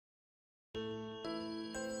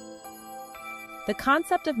The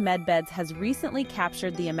concept of MedBeds has recently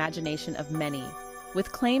captured the imagination of many,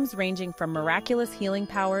 with claims ranging from miraculous healing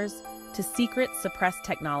powers to secret, suppressed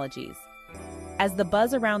technologies. As the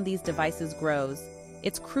buzz around these devices grows,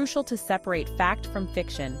 it's crucial to separate fact from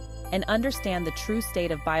fiction and understand the true state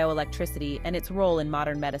of bioelectricity and its role in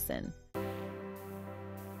modern medicine.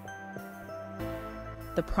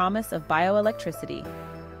 The promise of bioelectricity,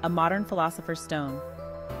 a modern philosopher's stone.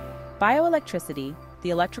 Bioelectricity, the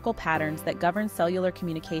electrical patterns that govern cellular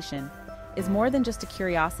communication, is more than just a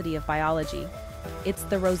curiosity of biology. It's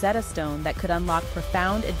the Rosetta Stone that could unlock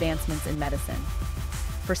profound advancements in medicine.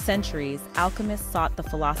 For centuries, alchemists sought the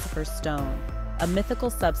Philosopher's Stone, a mythical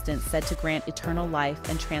substance said to grant eternal life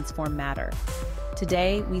and transform matter.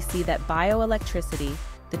 Today, we see that bioelectricity,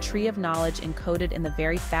 the tree of knowledge encoded in the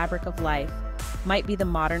very fabric of life, might be the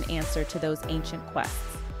modern answer to those ancient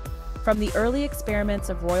quests. From the early experiments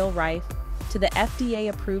of Royal Rife to the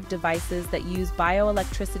FDA-approved devices that use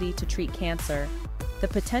bioelectricity to treat cancer, the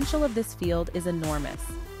potential of this field is enormous.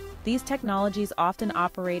 These technologies often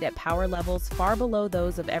operate at power levels far below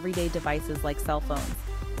those of everyday devices like cell phones,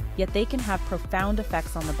 yet they can have profound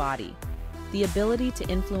effects on the body. The ability to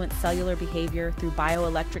influence cellular behavior through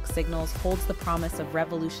bioelectric signals holds the promise of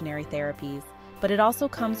revolutionary therapies, but it also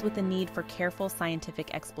comes with the need for careful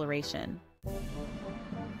scientific exploration.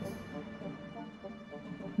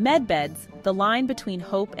 MedBeds, the line between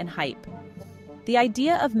hope and hype. The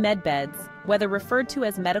idea of MedBeds, whether referred to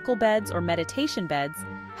as medical beds or meditation beds,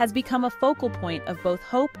 has become a focal point of both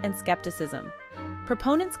hope and skepticism.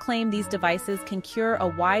 Proponents claim these devices can cure a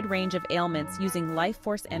wide range of ailments using life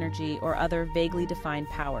force energy or other vaguely defined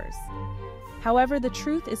powers. However, the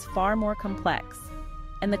truth is far more complex,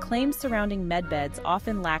 and the claims surrounding MedBeds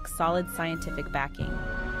often lack solid scientific backing.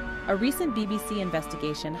 A recent BBC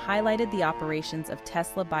investigation highlighted the operations of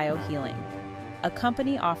Tesla Biohealing, a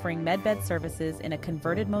company offering MedBed services in a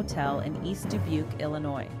converted motel in East Dubuque,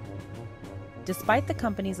 Illinois. Despite the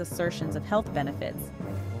company's assertions of health benefits,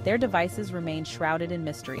 their devices remain shrouded in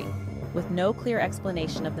mystery, with no clear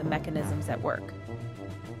explanation of the mechanisms at work.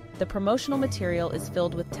 The promotional material is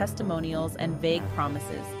filled with testimonials and vague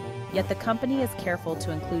promises, yet the company is careful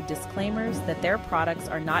to include disclaimers that their products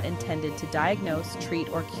are not intended to diagnose, treat,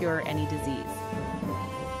 or cure any disease.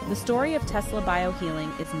 The story of Tesla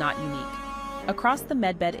Biohealing is not unique. Across the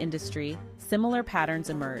medbed industry, similar patterns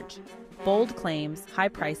emerge: bold claims, high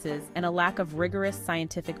prices, and a lack of rigorous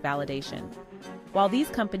scientific validation. While these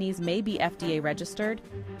companies may be FDA registered,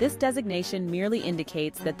 this designation merely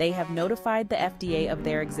indicates that they have notified the FDA of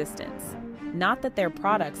their existence, not that their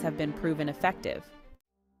products have been proven effective.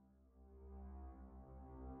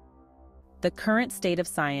 The current state of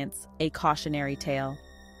science, a cautionary tale.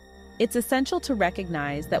 It's essential to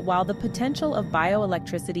recognize that while the potential of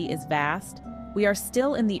bioelectricity is vast, we are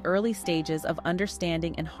still in the early stages of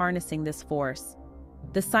understanding and harnessing this force.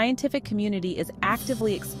 The scientific community is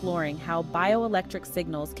actively exploring how bioelectric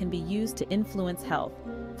signals can be used to influence health,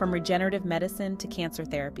 from regenerative medicine to cancer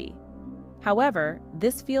therapy. However,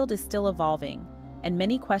 this field is still evolving, and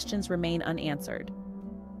many questions remain unanswered.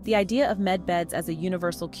 The idea of MedBeds as a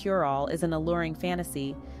universal cure-all is an alluring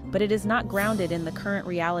fantasy, but it is not grounded in the current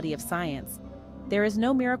reality of science. There is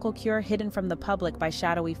no miracle cure hidden from the public by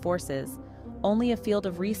shadowy forces, only a field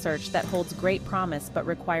of research that holds great promise but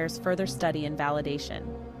requires further study and validation.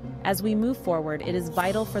 As we move forward, it is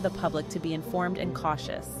vital for the public to be informed and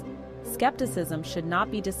cautious. Skepticism should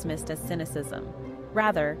not be dismissed as cynicism.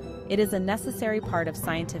 Rather, it is a necessary part of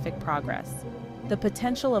scientific progress. The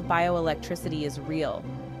potential of bioelectricity is real,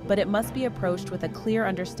 but it must be approached with a clear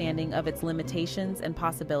understanding of its limitations and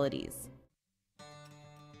possibilities.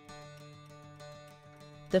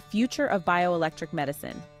 The future of bioelectric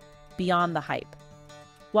medicine, beyond the hype.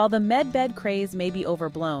 While the medbed craze may be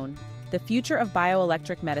overblown, the future of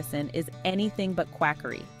bioelectric medicine is anything but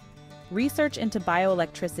quackery. Research into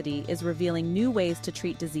bioelectricity is revealing new ways to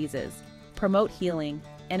treat diseases, promote healing,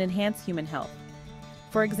 and enhance human health.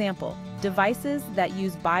 For example, devices that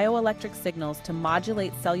use bioelectric signals to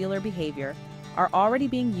modulate cellular behavior are already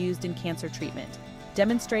being used in cancer treatment,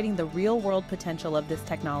 demonstrating the real-world potential of this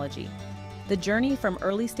technology. The journey from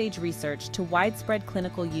early-stage research to widespread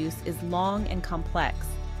clinical use is long and complex,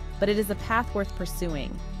 but it is a path worth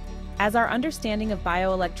pursuing. As our understanding of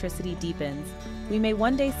bioelectricity deepens, we may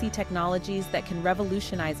one day see technologies that can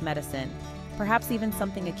revolutionize medicine, perhaps even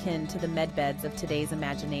something akin to the medbeds of today's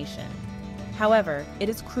imagination. However, it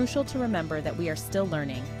is crucial to remember that we are still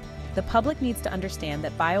learning. The public needs to understand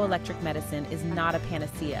that bioelectric medicine is not a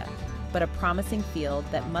panacea, but a promising field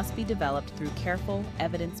that must be developed through careful,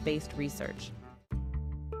 evidence-based research.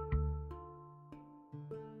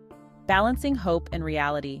 Balancing hope and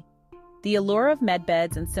reality. The allure of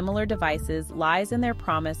MedBeds and similar devices lies in their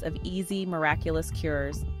promise of easy, miraculous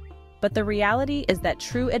cures. But the reality is that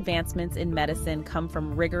true advancements in medicine come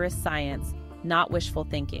from rigorous science, not wishful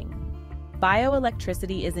thinking.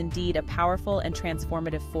 Bioelectricity is indeed a powerful and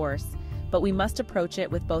transformative force, but we must approach it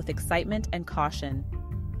with both excitement and caution.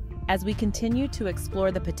 As we continue to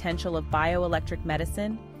explore the potential of bioelectric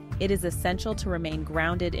medicine, it is essential to remain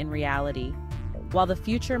grounded in reality. While the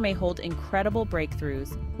future may hold incredible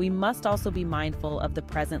breakthroughs, we must also be mindful of the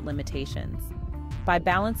present limitations. By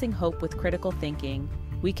balancing hope with critical thinking,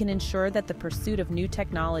 we can ensure that the pursuit of new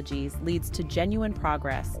technologies leads to genuine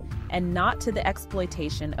progress and not to the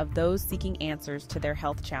exploitation of those seeking answers to their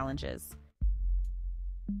health challenges.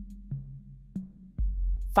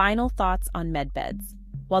 Final thoughts on MedBeds.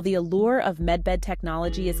 While the allure of MedBed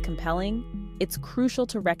technology is compelling, it's crucial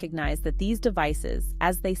to recognize that these devices,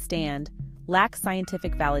 as they stand, lack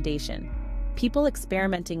scientific validation. People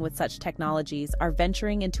experimenting with such technologies are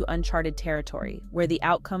venturing into uncharted territory where the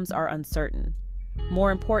outcomes are uncertain.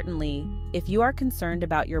 More importantly, if you are concerned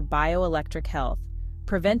about your bioelectric health,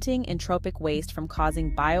 preventing entropic waste from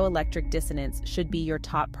causing bioelectric dissonance should be your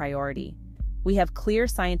top priority. We have clear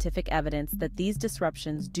scientific evidence that these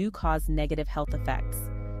disruptions do cause negative health effects.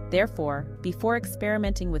 Therefore, before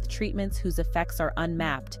experimenting with treatments whose effects are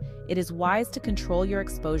unmapped, it is wise to control your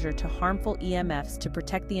exposure to harmful EMFs to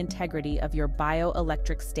protect the integrity of your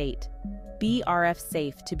bioelectric state. Be RF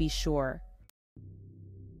safe to be sure.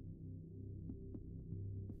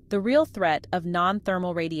 The real threat of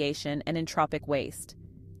non-thermal radiation and entropic waste.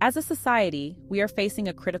 As a society, we are facing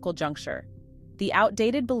a critical juncture. The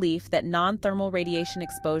outdated belief that non-thermal radiation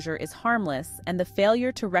exposure is harmless and the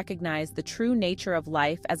failure to recognize the true nature of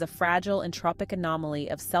life as a fragile entropic anomaly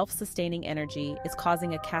of self-sustaining energy is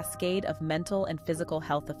causing a cascade of mental and physical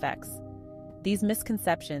health effects. These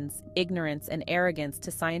misconceptions, ignorance, and arrogance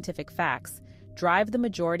to scientific facts drive the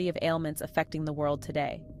majority of ailments affecting the world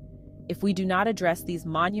today. If we do not address these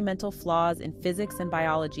monumental flaws in physics and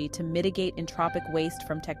biology to mitigate entropic waste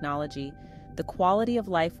from technology, the quality of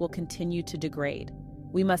life will continue to degrade.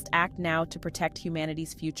 We must act now to protect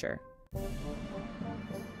humanity's future.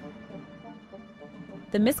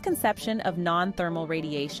 The misconception of non-thermal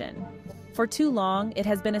radiation. For too long, it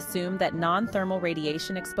has been assumed that non-thermal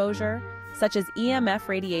radiation exposure, such as EMF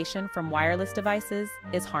radiation from wireless devices,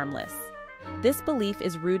 is harmless. This belief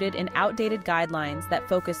is rooted in outdated guidelines that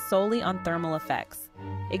focus solely on thermal effects,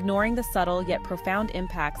 ignoring the subtle yet profound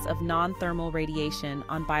impacts of non-thermal radiation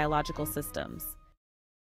on biological systems.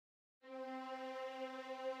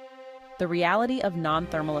 The reality of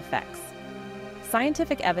non-thermal effects.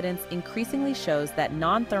 Scientific evidence increasingly shows that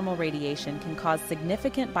non-thermal radiation can cause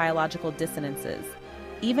significant biological dissonances,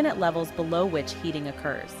 even at levels below which heating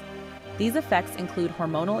occurs. These effects include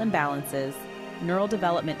hormonal imbalances, neural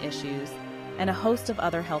development issues, and a host of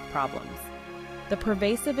other health problems. The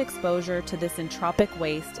pervasive exposure to this entropic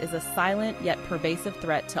waste is a silent yet pervasive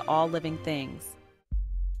threat to all living things.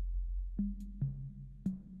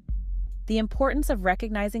 The importance of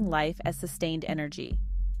recognizing life as sustained energy.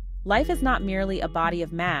 Life is not merely a body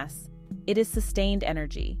of mass, it is sustained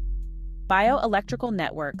energy. Bioelectrical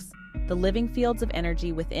networks, the living fields of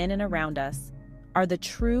energy within and around us, are the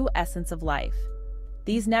true essence of life.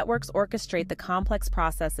 These networks orchestrate the complex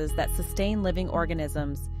processes that sustain living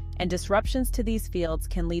organisms, and disruptions to these fields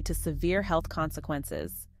can lead to severe health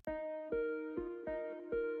consequences.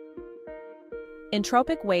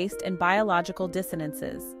 Entropic waste and biological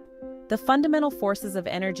dissonances. The fundamental forces of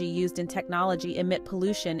energy used in technology emit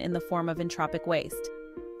pollution in the form of entropic waste.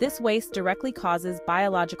 This waste directly causes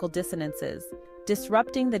biological dissonances,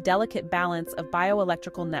 disrupting the delicate balance of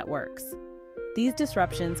bioelectrical networks. These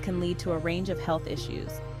disruptions can lead to a range of health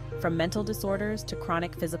issues, from mental disorders to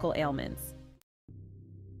chronic physical ailments.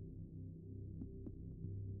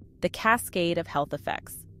 The cascade of health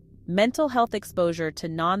effects. Mental health exposure to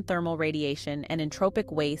non-thermal radiation and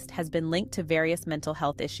entropic waste has been linked to various mental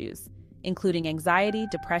health issues, including anxiety,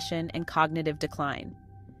 depression, and cognitive decline.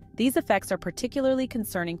 These effects are particularly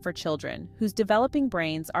concerning for children, whose developing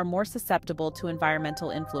brains are more susceptible to environmental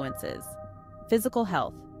influences. Physical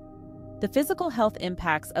health. The physical health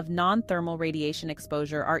impacts of non-thermal radiation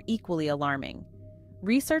exposure are equally alarming.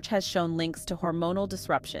 Research has shown links to hormonal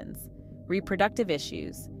disruptions, reproductive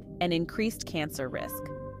issues, and increased cancer risk.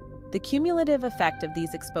 The cumulative effect of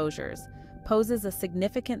these exposures poses a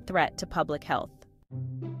significant threat to public health.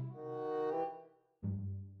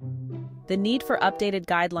 The need for updated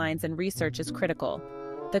guidelines and research is critical.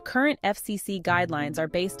 The current FCC guidelines are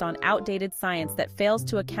based on outdated science that fails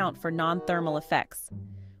to account for non-thermal effects.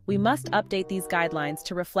 We must update these guidelines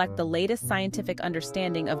to reflect the latest scientific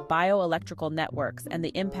understanding of bioelectrical networks and the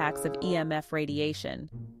impacts of EMF radiation.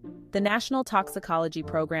 The National Toxicology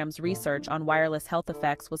Program's research on wireless health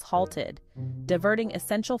effects was halted, diverting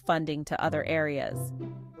essential funding to other areas.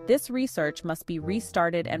 This research must be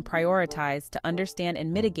restarted and prioritized to understand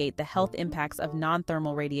and mitigate the health impacts of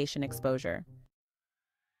non-thermal radiation exposure.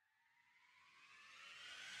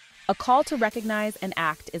 A call to recognize and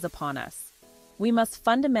act is upon us. We must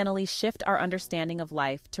fundamentally shift our understanding of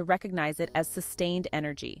life to recognize it as sustained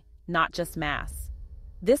energy, not just mass.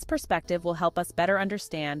 This perspective will help us better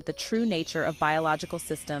understand the true nature of biological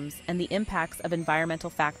systems and the impacts of environmental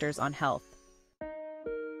factors on health.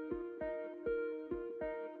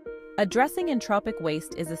 Addressing entropic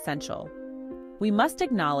waste is essential. We must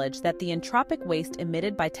acknowledge that the entropic waste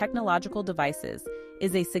emitted by technological devices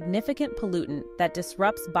is a significant pollutant that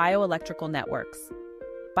disrupts bioelectrical networks.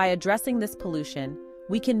 By addressing this pollution,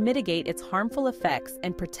 we can mitigate its harmful effects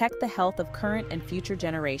and protect the health of current and future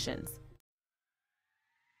generations.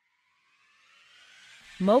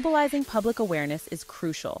 Mobilizing public awareness is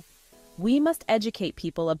crucial. We must educate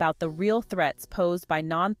people about the real threats posed by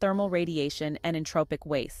non-thermal radiation and entropic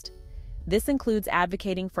waste. This includes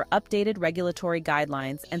advocating for updated regulatory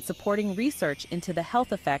guidelines and supporting research into the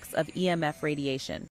health effects of EMF radiation.